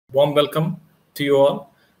Warm welcome to you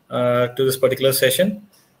all to this particular session.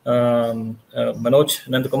 Manoj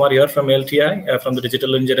Nandakumar here from LTI, from the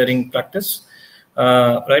Digital Engineering Practice.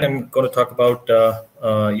 Right, I'm going to talk about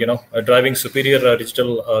driving superior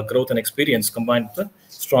digital growth and experience combined with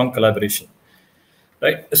strong collaboration.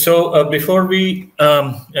 Right. So before we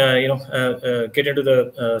get into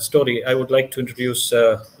the story, I would like to introduce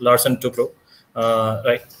Larsen Tubro.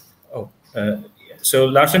 Right. So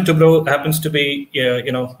Larsen Tubro happens to be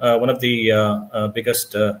one of the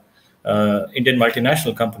biggest Indian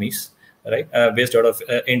multinational companies, right, based out of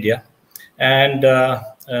India, and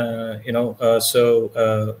so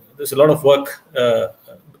there's a lot of work that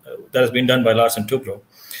has been done by Larsen Tubro.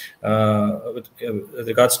 With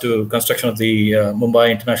regards to construction of the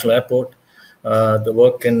Mumbai International Airport, the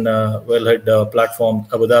work in Wellhead Platform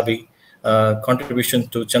Abu Dhabi, contribution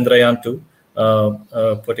to Chandrayaan-2,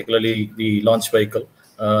 particularly the launch vehicle,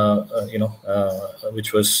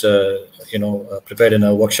 which was prepared in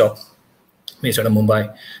a workshop based out of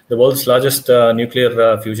Mumbai, the world's largest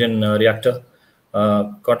nuclear fusion reactor,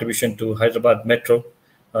 contribution to Hyderabad Metro,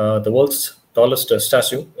 the world's tallest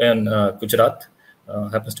statue in Gujarat.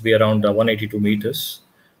 Happens to be around 182 meters,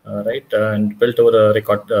 right, and built over a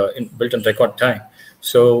record, built in record time.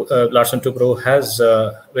 So Larsen Tubro has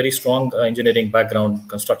a very strong engineering background,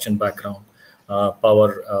 construction background,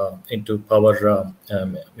 power into power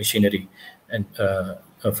machinery and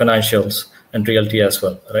financials and realty as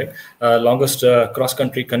well, right? Longest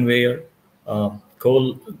cross-country conveyor,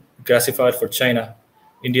 coal gasifier for China,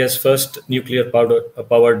 India's first nuclear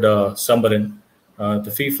powered submarine, the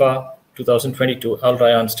FIFA 2022 Al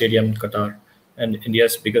Rayyan Stadium in Qatar, and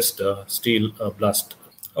India's biggest steel blast.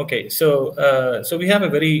 Okay, so we have a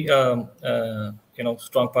very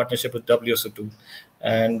strong partnership with WSO2,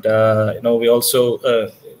 and we also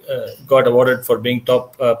got awarded for being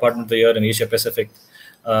top partner of the year in Asia Pacific,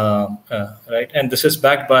 right? And this is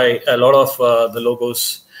backed by a lot of the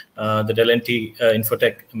logos that L&T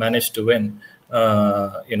Infotech managed to win,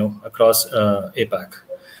 across APAC,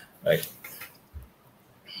 right?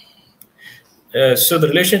 So the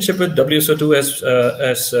relationship with WSO2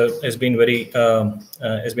 has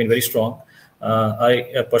been very strong.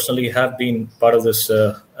 I personally have been part of this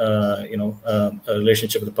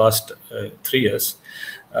relationship for the past 3 years,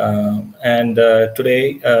 and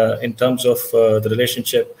today in terms of the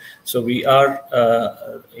relationship, so we are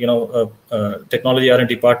technology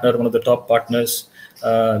R&D partner, one of the top partners.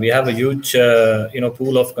 We have a huge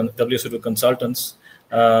pool of WSO2 consultants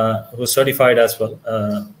who are certified as well.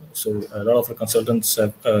 So a lot of the consultants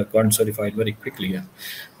have gotten certified very quickly,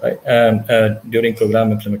 right, during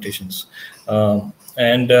program implementations.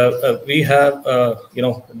 And we have,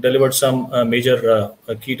 delivered some major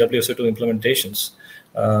key WSO2 implementations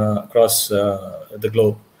across the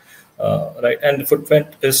globe, right? And the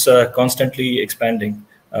footprint is constantly expanding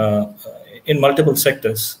in multiple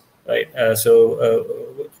sectors, right?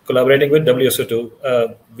 So collaborating with WSO2,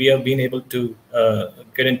 we have been able to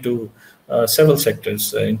get into several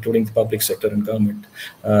sectors, including the public sector and government.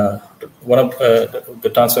 One of the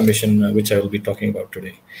transformation which I will be talking about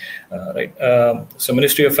today, right? So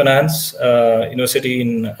Ministry of Finance, University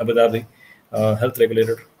in Abu Dhabi, health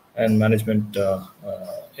regulator and management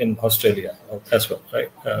in Australia as well, right?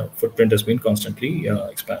 Footprint has been constantly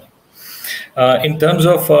expanding. In terms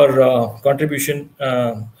of our contribution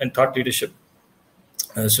and thought leadership,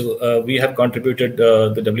 so we have contributed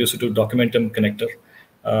the WSO2 Documentum connector,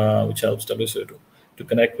 which helps WSO2 to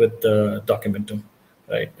connect with Documentum,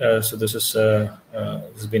 right? So this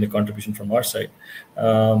has been a contribution from our side.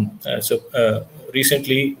 So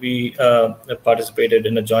recently we participated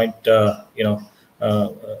in a joint, there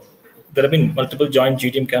have been multiple joint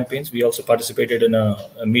GTM campaigns. We also participated in a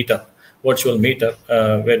meetup, virtual meetup,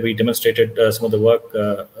 where we demonstrated some of the work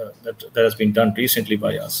that has been done recently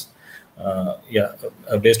by us,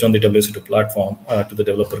 based on the WSO2 platform to the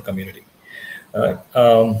developer community. So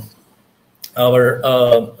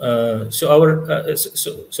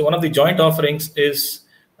one of the joint offerings is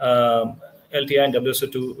LTI and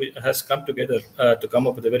WSO2 has come together to come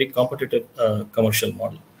up with a very competitive commercial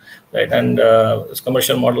model, right? And this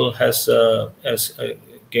commercial model has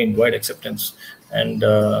gained wide acceptance, and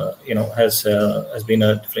has been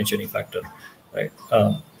a differentiating factor, right?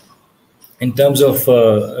 In terms of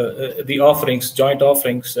the offerings, joint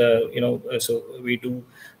offerings, so we do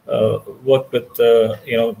work with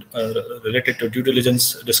related to due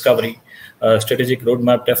diligence discovery, strategic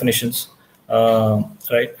roadmap definitions,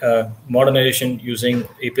 right? Modernization using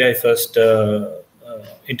API first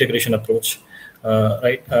integration approach,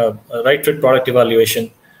 right? Right fit product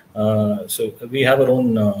evaluation. So we have our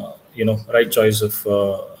own right choice of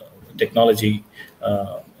technology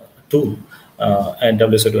tool, and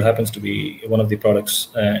WSO2 happens to be one of the products,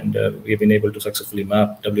 and we have been able to successfully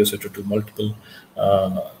map WSO2 to multiple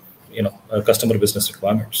customer business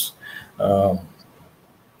requirements.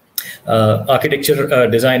 Architecture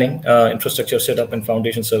designing, infrastructure setup, and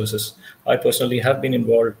foundation services. I personally have been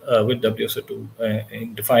involved with WSO2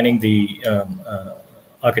 in defining the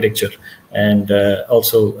architecture and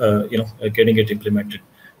also getting it implemented.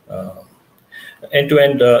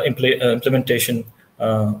 End-to-end implementation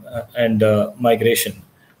and migration.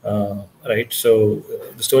 Right. So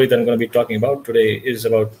the story that I'm going to be talking about today is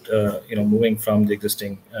about moving from the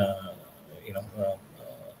existing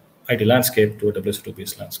IT landscape to a WSO2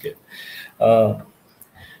 based landscape.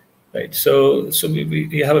 Right. So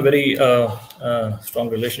we have a very strong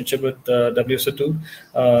relationship with WSO2.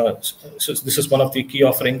 So this is one of the key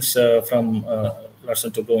offerings from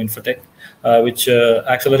Larsen & Toubro Infotech, which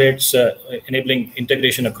accelerates enabling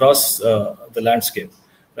integration across the landscape.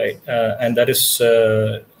 Right. And that is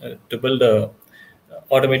to build a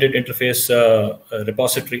automated interface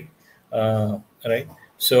repository. Right.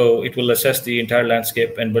 So it will assess the entire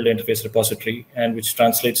landscape and build an interface repository, and which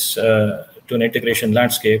translates to an integration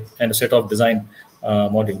landscape and a set of design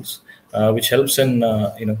modules, which helps in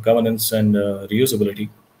governance and reusability,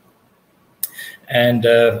 and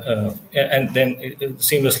then it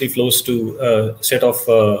seamlessly flows to a set of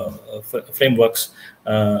frameworks,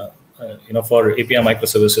 for API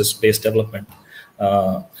microservices based development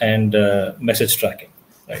and message tracking,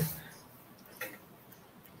 right?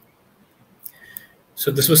 So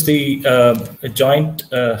this was the joint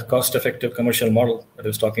cost-effective commercial model that I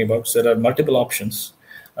was talking about. So there are multiple options.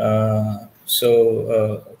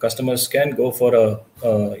 So customers can go for a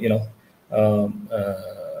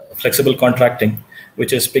flexible contracting,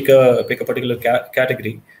 which is pick a particular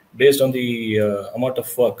category based on the amount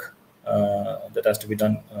of work that has to be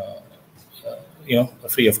done,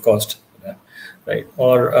 free of cost. Right,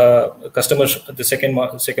 or customers.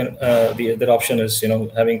 The other option is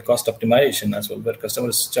having cost optimization as well, where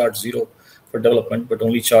customers charge zero for development but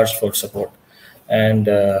only charge for support, and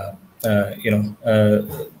the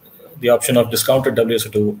option of discounted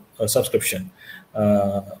WSO2 subscription.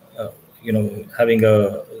 Having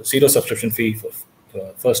a zero subscription fee for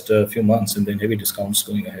first few months and then heavy discounts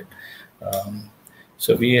going ahead.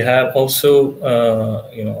 So we have also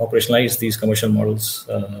operationalized these commercial models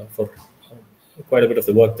for quite a bit of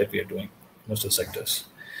the work that we are doing, most of the sectors.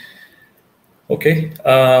 Okay,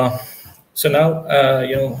 so now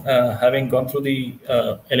having gone through the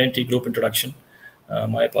L&T group introduction,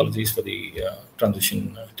 my apologies for the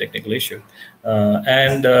transition technical issue,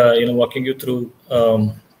 and walking you through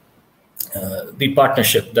the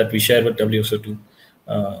partnership that we share with WSO2.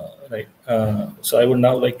 Right. So I would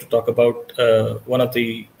now like to talk about one of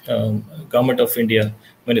the Government of India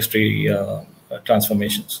Ministry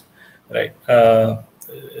transformations. Right.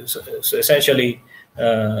 So essentially,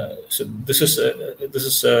 so this is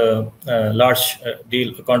a large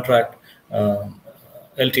deal, a contract,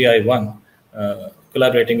 LTI-1,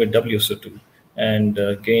 collaborating with WSO2, and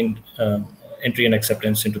gained entry and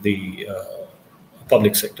acceptance into the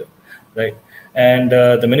public sector. Right. And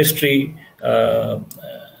the ministry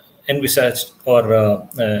envisaged or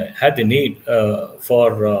had the need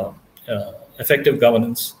for effective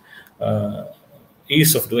governance,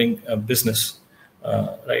 ease of doing business,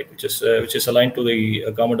 right, which is aligned to the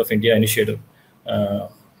Government of India initiative,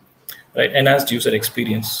 right, enhanced user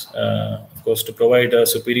experience, of course, to provide a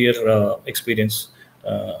superior experience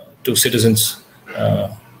to citizens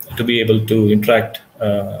to be able to interact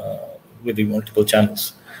with the multiple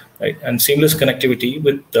channels, right, and seamless connectivity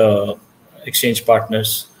with exchange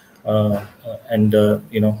partners and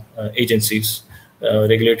agencies,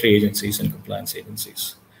 regulatory agencies and compliance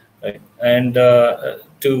agencies. Right. And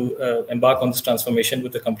to embark on this transformation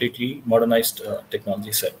with a completely modernized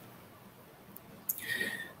technology set.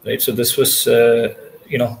 Right. So this was, the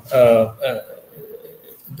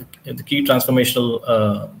key transformational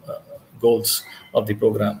goals of the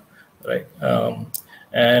program. Right.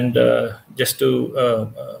 And just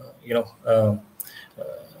to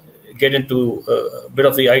get into a bit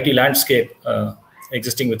of the IT landscape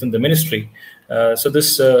existing within the ministry. So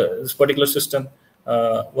this particular system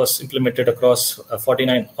was implemented across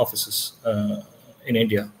 49 offices in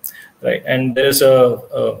India, right? And there is a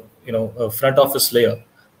front office layer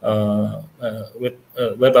with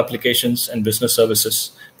web applications and business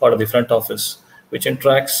services, part of the front office, which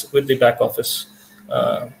interacts with the back office.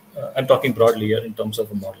 I'm talking broadly here in terms of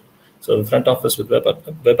a model. So the front office with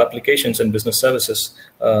web applications and business services,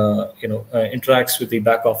 interacts with the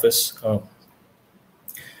back office,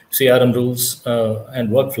 CRM rules and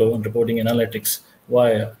workflow and reporting analytics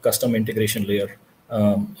via custom integration layer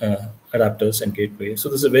adapters and gateway. So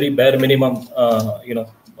this is a very bare minimum,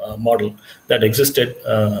 model that existed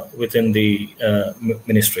within the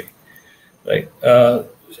ministry, right?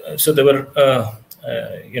 So there were,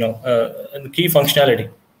 and the key functionality,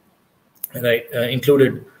 right,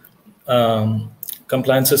 included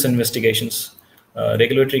compliances investigations,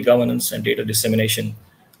 regulatory governance, and data dissemination,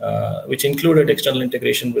 which included external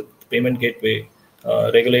integration with payment gateway,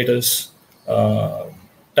 regulators,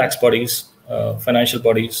 tax bodies, financial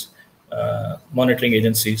bodies, monitoring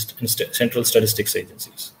agencies, and central statistics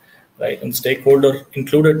agencies, right? And stakeholder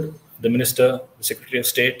included the minister, the Secretary of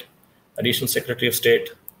State, Additional Secretary of State,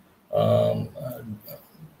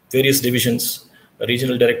 various divisions,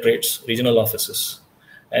 regional directorates, regional offices.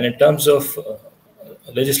 And in terms of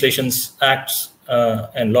legislations, acts,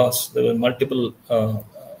 and laws, there were multiple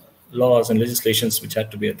laws and legislations which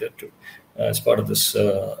had to be adhered to as part of this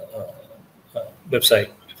website,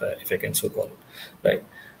 if I can so call it, right?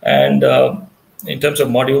 And in terms of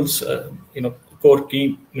modules, core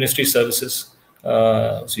key ministry services,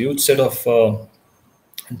 it's a huge set of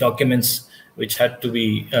documents which had to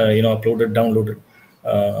be uploaded, downloaded,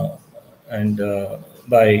 and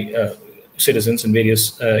by citizens and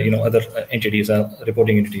various other entities,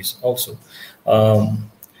 reporting entities also.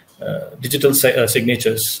 Digital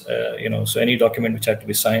signatures, so any document which had to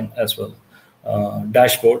be signed as well.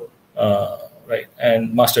 Dashboard, right,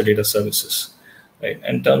 and master data services, right.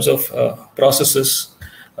 In terms of processes,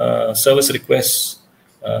 service requests,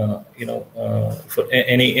 for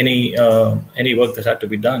any work that had to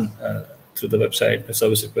be done through the website, the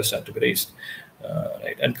service request had to be raised,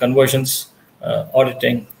 right. And conversions,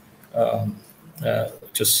 auditing,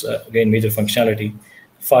 just again major functionality,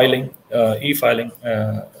 filing, e-filing,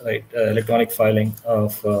 right, electronic filing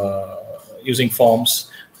of using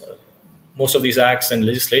forms. Most of these acts and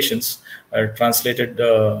legislations are translated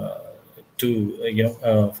to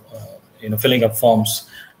filling up forms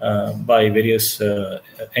by various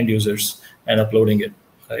end users and uploading it,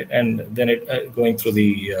 right, and then it going through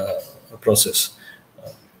the process,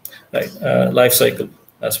 right, life cycle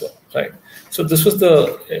as well, right. So this was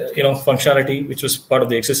the functionality which was part of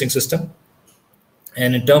the existing system.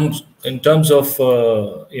 And in terms of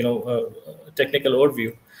technical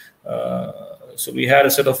overview, so we had a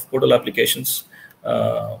set of portal applications,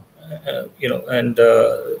 and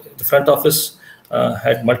the front office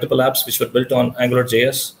had multiple apps which were built on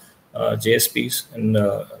AngularJS, JSPs, and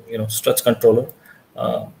struts controller,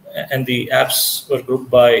 and the apps were grouped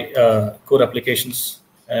by core applications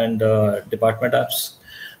and department apps.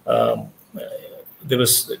 There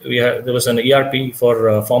was an ERP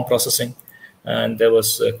for form processing, and there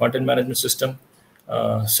was a content management system,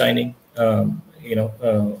 signing,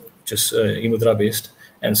 just eMudra based,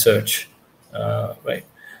 and search, right.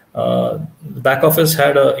 The back office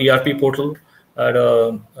had a ERP portal, had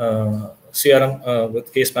a CRM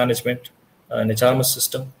with case management, an HRMS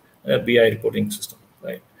system, and a BI reporting system,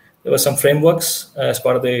 right. There were some frameworks as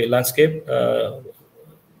part of the landscape, for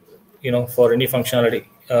any functionality,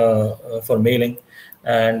 for mailing,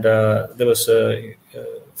 and there was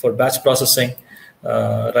for batch processing,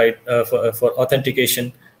 right, for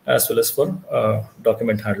authentication, as well as for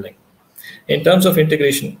document handling. In terms of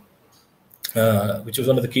integration, which was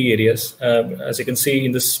one of the key areas, as you can see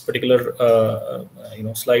in this particular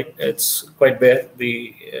slide, it's quite bare.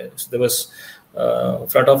 There was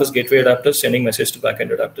front office gateway adapters sending message to backend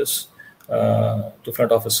adapters to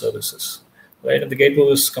front office services, right? And the gateway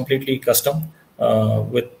was completely custom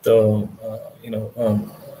with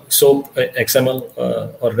SOAP XML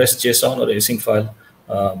or REST JSON or async file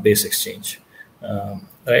base exchange.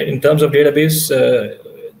 Right. In terms of database,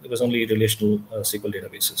 there was only relational SQL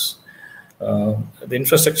databases. The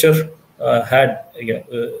infrastructure had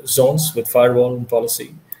zones with firewall and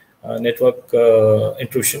policy, network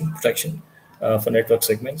intrusion protection for network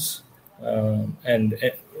segments, and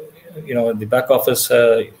the back office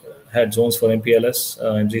had zones for MPLS,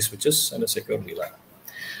 MZ switches, and a secure VLAN.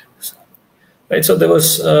 Right. So there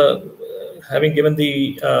was, having given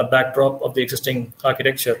the backdrop of the existing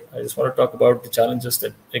architecture, I just want to talk about the challenges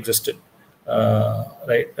that existed,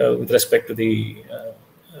 right, with respect to the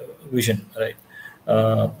vision, right.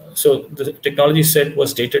 So the technology set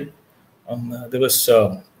was dated. There was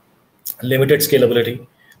limited scalability,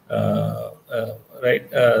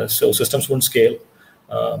 right. So systems wouldn't scale.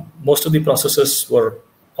 Most of the processes were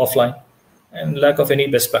offline, and lack of any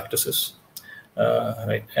best practices.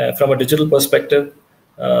 Right. From a digital perspective,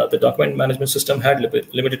 the document management system had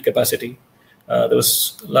limited capacity. There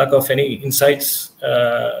was lack of any insights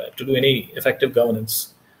to do any effective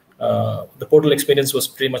governance. The portal experience was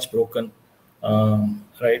pretty much broken,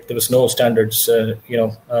 right? There was no standards,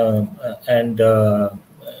 and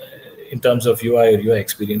in terms of UI or UI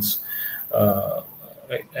experience,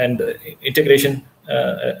 right? And integration,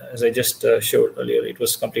 as I just showed earlier, it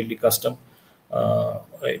was completely custom,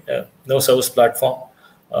 right? No service platform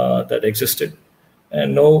that existed,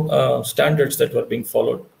 and no standards that were being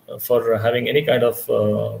followed for having any kind of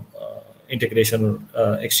integration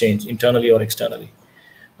or exchange internally or externally.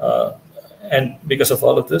 And because of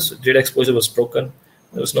all of this, data exposure was broken.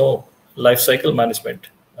 There was no life cycle management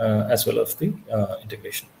as well as the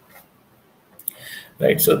integration.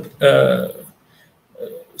 Right. So,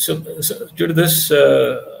 so due to this,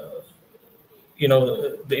 the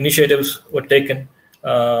initiatives were taken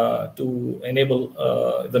to enable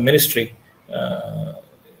the ministry,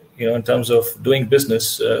 in terms of doing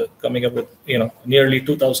business, coming up with nearly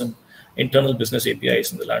 2,000 internal business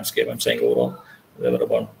APIs in the landscape. I'm saying overall, there were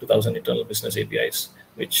about 2,000 internal business APIs,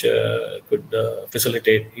 which could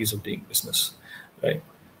facilitate ease of doing business, right?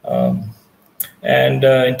 And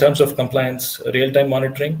in terms of compliance, real-time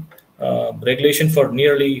monitoring, regulation for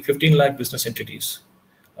nearly 15 lakh business entities,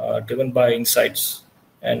 driven by insights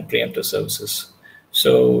and preemptive services.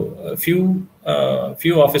 So a few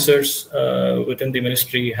officers within the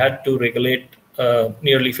ministry had to regulate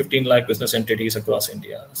nearly 15 lakh business entities across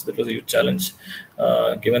India. So that was a huge challenge,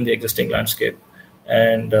 given the existing landscape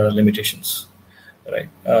and limitations, right?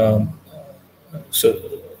 So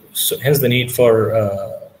hence the need for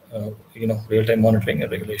real-time monitoring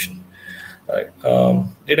and regulation. Right.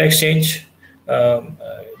 Data exchange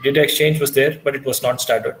was there, but it was not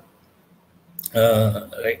standard,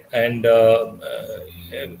 right? And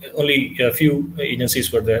only a few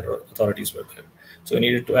agencies were there, or authorities were there. So we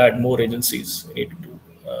needed to add more agencies. We needed to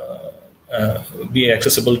be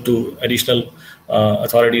accessible to additional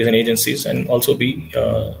authorities and agencies, and also be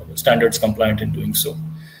standards compliant in doing so.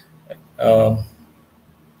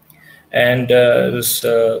 And this,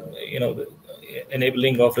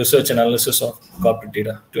 enabling of research and analysis of corporate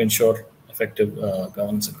data to ensure effective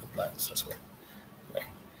governance and compliance as well. Right.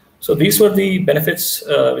 So these were the benefits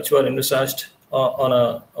which were envisaged on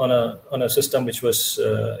a system which was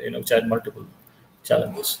which had multiple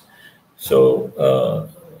challenges. So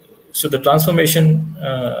so the transformation,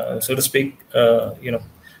 so to speak,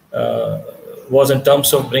 was in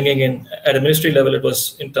terms of bringing in, at a ministry level, it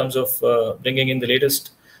was in terms of bringing in the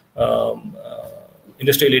latest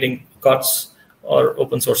industry-leading COTS or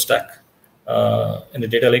open source stack in the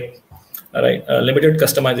data lake. All right, limited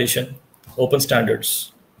customization, open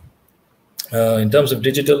standards. In terms of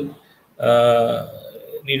digital,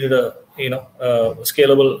 needed a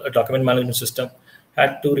scalable document management system.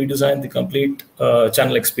 Had to redesign the complete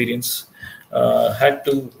channel experience. Had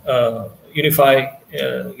to unify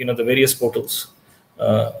the various portals.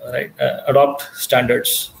 Right, adopt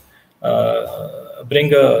standards.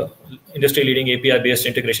 Bring a industry-leading API-based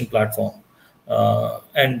integration platform,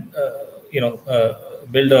 and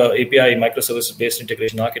build a API microservice-based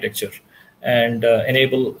integration architecture, and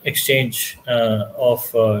enable exchange of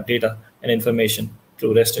data and information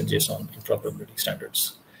through REST and JSON interoperability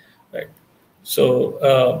standards. Right.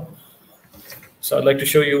 So, so I'd like to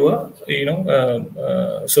show you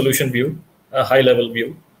a solution view, a high-level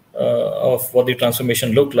view of what the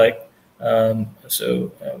transformation looked like.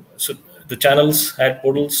 So the channels had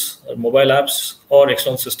portals, or mobile apps, or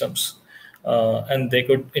external systems, and they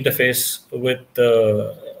could interface with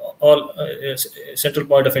all central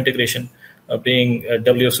point of integration being a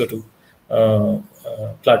WSO2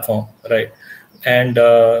 platform, right? And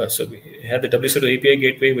so we had the WSO2 API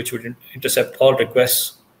gateway, which would intercept all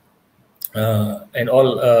requests and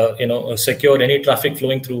all secure any traffic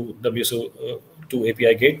flowing through WSO2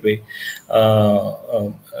 API gateway,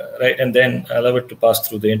 right, and then allow it to pass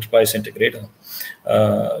through the enterprise integrator,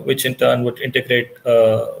 which in turn would integrate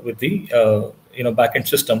with the backend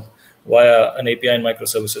system via an API and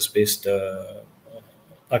microservices-based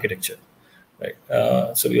architecture. Right.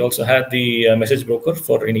 So we also had the message broker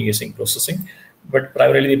for any async processing, but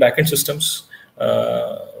primarily the backend systems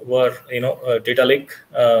were data lake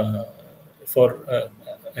for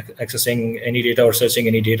accessing any data or searching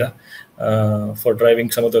any data, for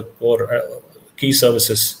driving some of the core key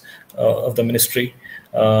services of the ministry,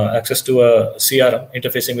 access to a CRM,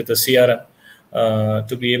 interfacing with the CRM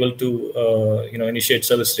to be able to initiate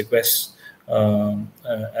service requests,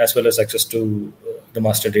 as well as access to the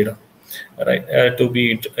master data. Right, to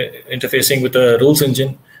be interfacing with the rules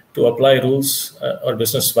engine to apply rules or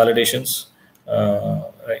business validations,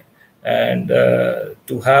 right, and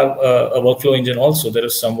to have a workflow engine also. There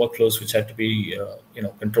is some workflows which had to be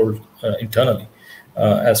controlled internally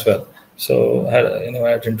as well. So had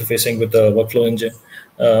interfacing with the workflow engine,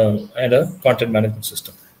 and a content management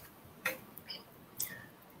system.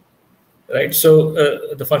 Right. So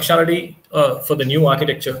the functionality for the new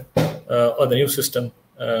architecture or the new system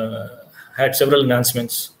had several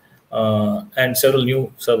enhancements and several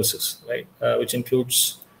new services, right, which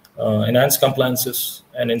includes enhanced compliances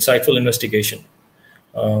and insightful investigation,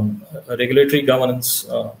 regulatory governance,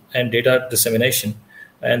 and data dissemination.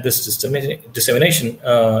 And this dissemination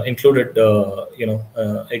included,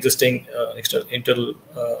 existing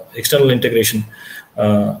external integration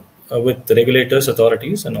with the regulators,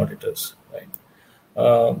 authorities, and auditors. Right.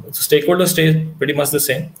 So stakeholders stayed pretty much the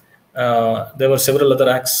same. There were several other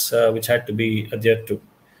acts which had to be adhered to.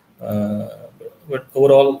 But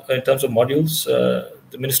overall, in terms of modules,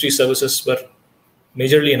 the ministry services were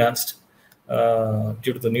majorly enhanced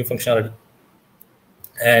due to the new functionality.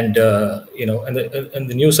 And and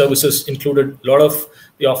the new services included a lot of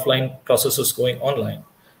the offline processes going online,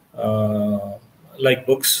 like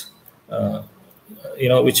books,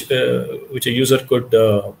 which a user could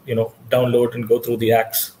download and go through the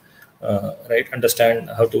acts, right, understand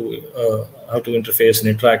how to interface and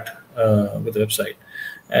interact with the website,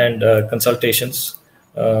 and consultations,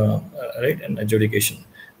 right, and adjudication.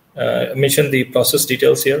 I mentioned the process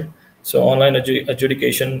details here. So online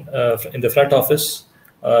adjudication in the front office,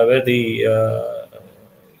 where the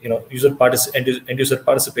end user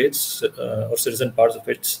participates or citizen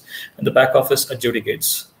participates, and the back office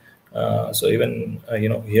adjudicates. So even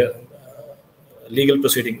here, legal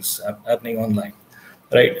proceedings happening online,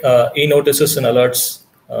 right? E-notices and alerts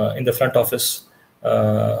in the front office,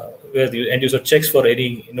 where the end user checks for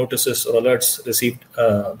any notices or alerts received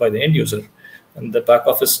by the end user, and the back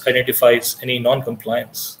office identifies any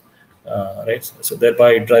non-compliance, right? So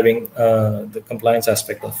thereby driving the compliance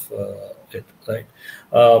aspect of it, right?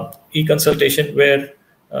 E-consultation, where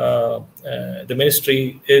the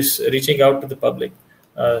ministry is reaching out to the public,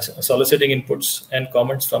 soliciting inputs and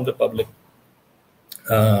comments from the public,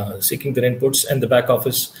 seeking their inputs, and the back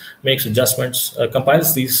office makes adjustments,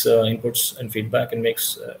 compiles these inputs and feedback, and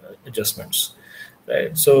makes adjustments.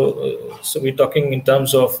 Right. So we're talking in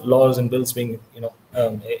terms of laws and bills being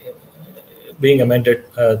being amended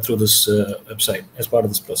through this website as part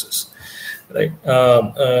of this process. Right.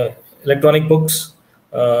 Electronic books,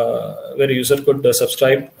 where a user could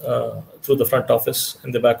subscribe through the front office,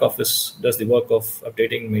 and the back office does the work of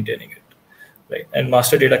updating and maintaining it. Right. And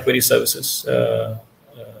master data query services,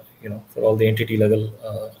 for all the entity level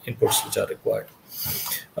inputs which are required.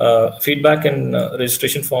 Feedback and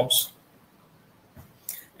registration forms,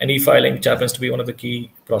 and e-filing, which happens to be one of the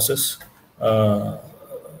key process,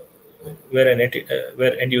 where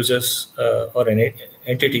end users or an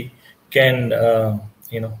entity can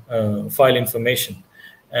file information,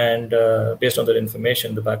 and based on that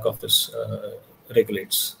information, the back office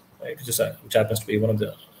regulates, right? Which happens to be one of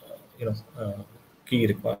the key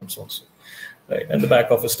requirements also, right? And the back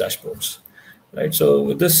office dashboards, right? So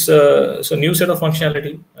with this, new set of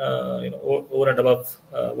functionality, over and above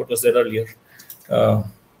what was there earlier.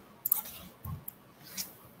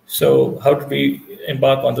 So how did we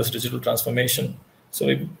embark on this digital transformation? So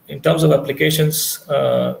in terms of applications,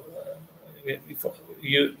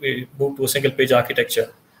 we moved to a single page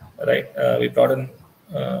architecture, right? We brought in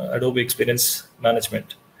Adobe Experience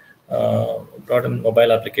Management, brought in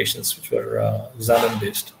mobile applications which were Xamarin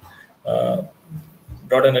based,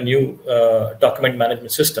 brought in a new document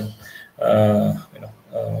management system,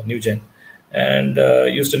 new gen, and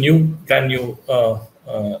used a brand new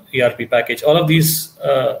ERP package. All of these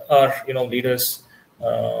are leaders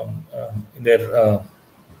in their own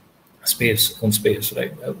space,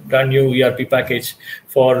 right? A brand new ERP package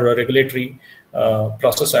for regulatory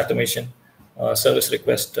process automation, service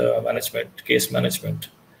request management, case management,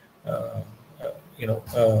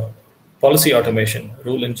 policy automation,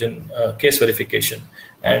 rule engine, case verification,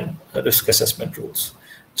 and risk assessment rules.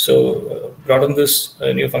 So brought in this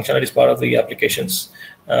new functionality as part of the applications.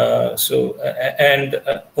 And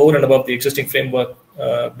over and above the existing framework,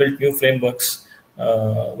 built new frameworks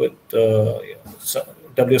with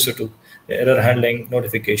WSO2, error handling,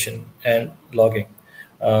 notification, and logging,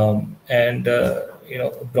 and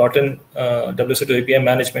brought in WSO2 API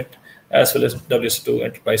management as well as WSO2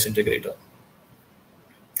 enterprise integrator.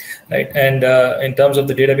 Right, and in terms of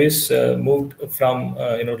the database, moved from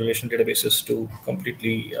relational databases to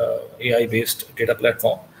completely AI-based data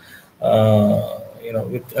platform.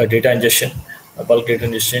 With data ingestion, bulk data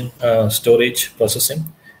ingestion, storage, processing,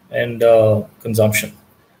 and consumption.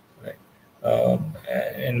 Right,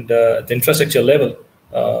 and at the infrastructure level,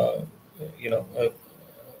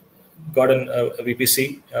 got in a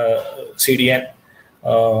VPC, CDN,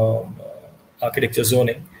 architecture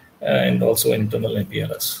zoning, and also internal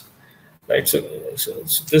MPLS. Right, so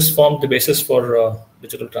this formed the basis for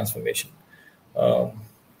digital transformation,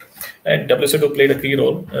 and WSO2 played a key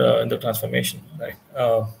role in the transformation. Right,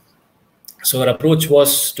 so our approach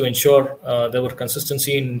was to ensure there were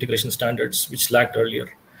consistency in integration standards, which lacked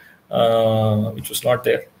earlier, which was not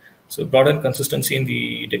there. So brought in consistency in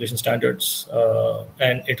the integration standards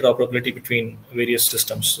and interoperability between various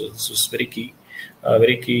systems. So this was very key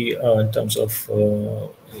in terms of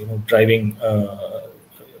driving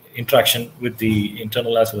interaction with the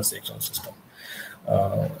internal as well as the external system.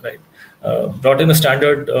 Right, brought in a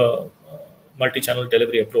standard multi-channel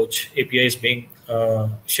delivery approach, APIs being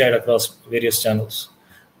shared across various channels.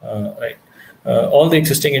 Right, all the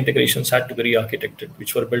existing integrations had to be re-architected,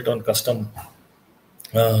 which were built on custom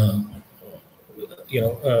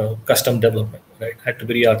development. Right, had to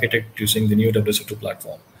be re-architected using the new WSO2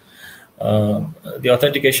 platform. The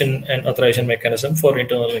authentication and authorization mechanism for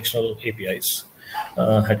internal and external APIs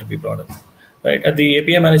had to be brought up. Right, at the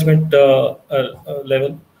API management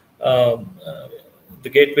level, the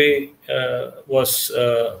gateway was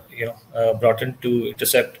brought in to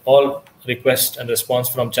intercept all requests and response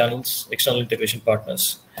from channels, external integration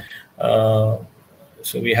partners. So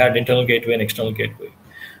we had internal gateway and external gateway.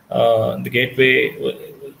 The gateway was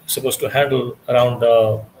supposed to handle around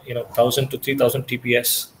 1,000 to 3,000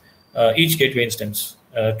 TPS each gateway instance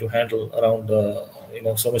to handle around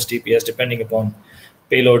so much TPS depending upon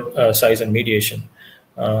payload size and mediation.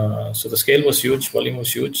 So the scale was huge, volume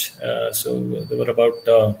was huge. So there were about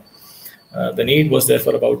the need was there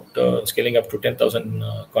for about scaling up to 10,000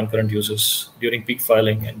 concurrent users during peak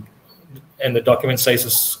filing, and the document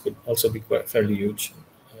sizes could also be quite fairly huge.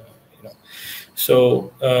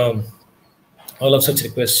 So all of such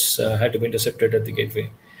requests had to be intercepted at the gateway,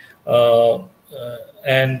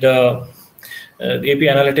 and the API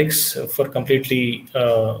analytics for completely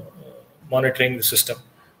monitoring the system,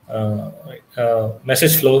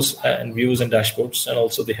 message flows and views and dashboards, and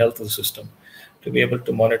also the health of the system to be able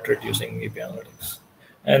to monitor it using API analytics,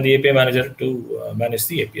 and the API manager to manage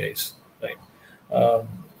the APIs. Right.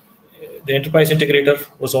 The enterprise integrator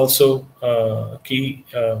was also a key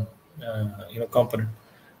component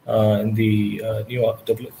in the new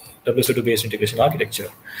WSO2-based integration architecture,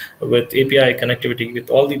 with API connectivity with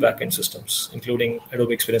all the backend systems, including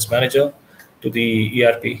Adobe Experience Manager to the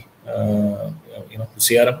ERP, the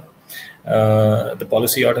CRM, the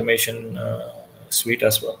policy automation suite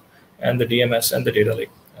as well, and the DMS and the data lake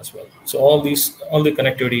as well. So all the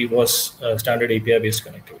connectivity was standard API-based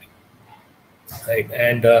connectivity. Right,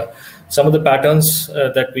 and some of the patterns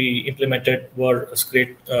that we implemented were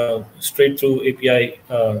straight through API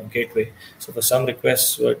gateway. So for some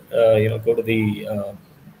requests would go to the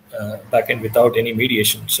backend without any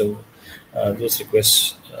mediation. So those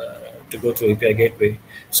requests to go through API gateway.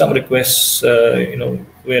 Some requests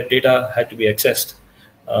where data had to be accessed,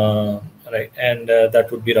 right, and that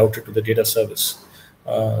would be routed to the data service.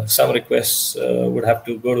 Some requests would have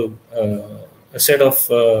to go to a set of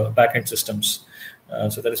backend systems.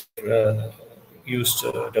 So that is used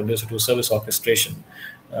WSO2 service orchestration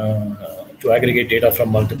to aggregate data from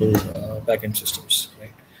multiple backend systems,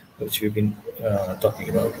 right, which we've been talking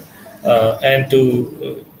about, and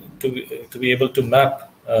to be able to map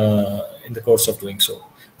in the course of doing so,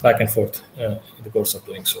 back and forth in the course of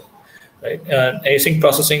doing so, right. And async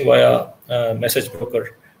processing via message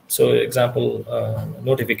broker. So, example,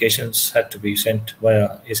 notifications had to be sent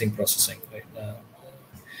via async processing, right?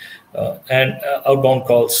 And outbound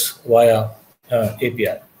calls via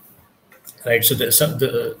API, right? So,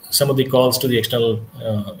 some of the calls to the external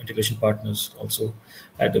integration partners also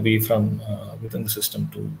had to be from within the system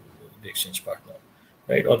to the exchange partner,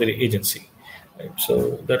 right, or the agency, right?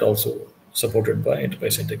 So that also supported by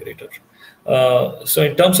enterprise integrator. So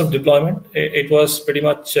in terms of deployment, it was pretty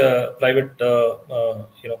much private,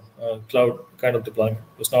 cloud kind of deployment.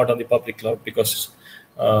 It was not on the public cloud because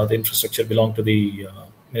the infrastructure belonged to the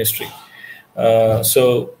ministry.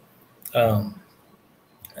 So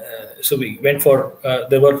we went for,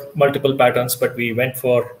 there were multiple patterns, but we went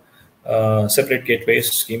for separate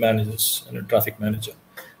gateways, scheme managers, and a traffic manager,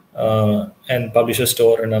 and publisher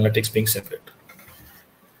store and analytics being separate.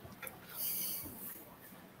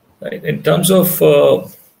 Right. In terms of the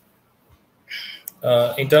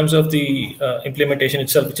implementation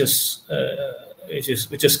itself, which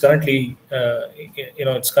is currently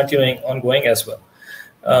it's continuing ongoing as well.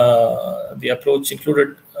 The approach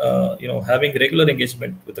included having regular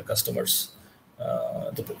engagement with the customers.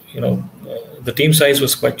 The team size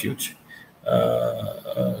was quite huge,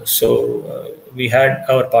 so we had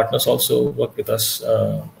our partners also work with us.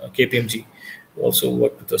 KPMG also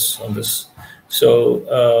worked with us on this.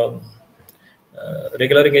 So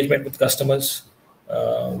regular engagement with customers,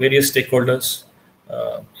 various stakeholders,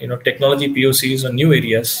 technology POCs on new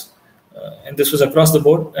areas, and this was across the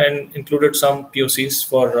board and included some POCs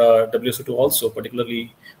for WSO2 also,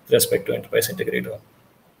 particularly with respect to enterprise integrator.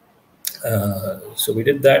 So we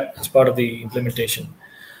did that as part of the implementation.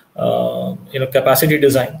 Capacity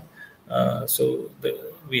design.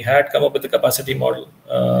 We had come up with the capacity model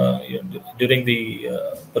during the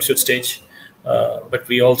pursuit stage, but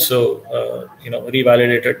we also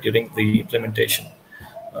revalidated during the implementation.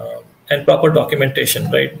 And proper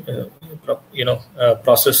documentation, right?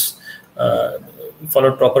 Process,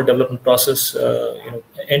 followed proper development process,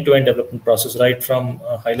 end-to-end development process, right from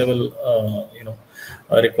high-level,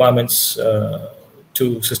 requirements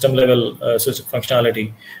to system-level system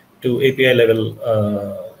functionality to API level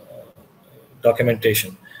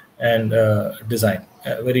documentation and design,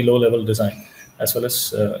 very low-level design, as well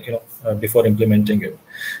as before implementing it.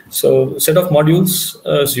 So set of modules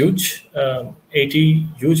is huge, 80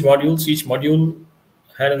 huge modules. Each module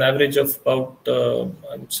had an average of about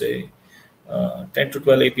I would say 10 to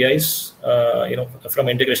 12 APIs, from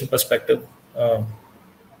integration perspective,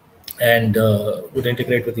 and would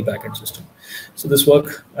integrate with the backend system. So this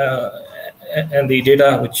work and the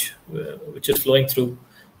data which is flowing through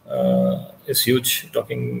is huge.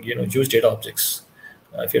 Talking huge data objects.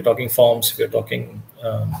 If you're talking forms, if you're talking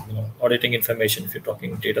auditing information, if you're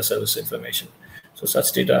talking data service information, so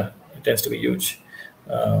such data tends to be huge.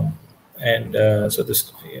 So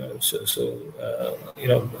this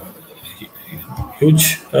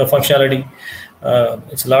huge functionality.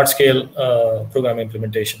 It's a large scale program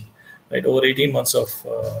implementation, right? Over 18 months of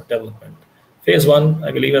development. Phase 1,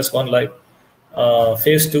 I believe, has gone live.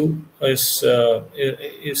 Phase 2 is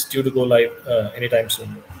due to go live anytime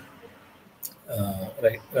soon,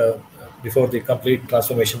 right? Before the complete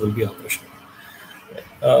transformation will be operational.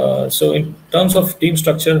 So in terms of team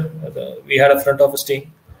structure, we had a front office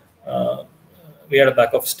team, we had a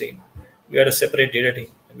back office team, we had a separate data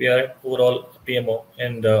team, we had overall PMO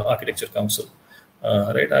and architecture council.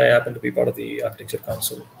 Right, I happen to be part of the architecture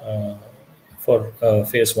council for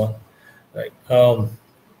phase 1. Right.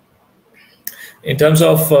 In terms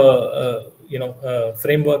of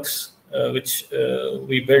frameworks which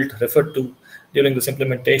we referred to during this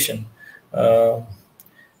implementation,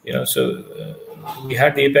 we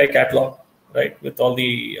had the API catalog, right, with all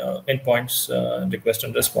the endpoints, request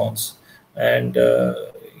and response, and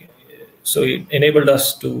so it enabled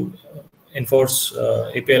us to enforce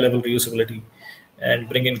API level reusability and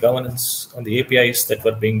bring in governance on the APIs that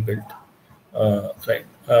were being built, right.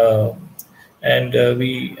 And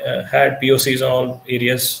we had POCs on all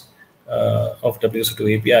areas of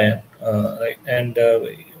WSO2 API, right, and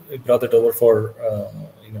we brought it over for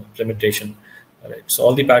implementation. Right. So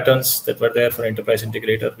all the patterns that were there for enterprise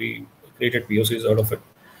integrator, we created POCs out of it,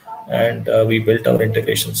 and we built our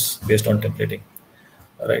integrations based on templating.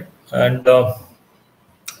 All right, and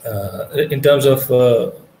in terms of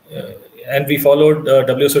and we followed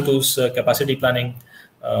WSO2's capacity planning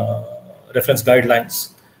reference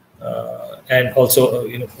guidelines, and also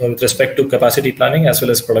with respect to capacity planning as well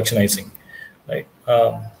as productionizing, right?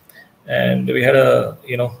 And we had a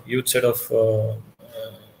huge set of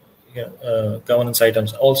governance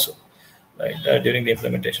items also, right, during the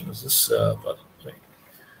implementation of this project, right?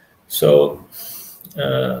 So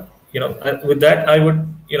with that, I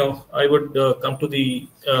would come to the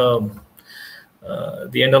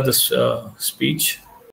end of this speech.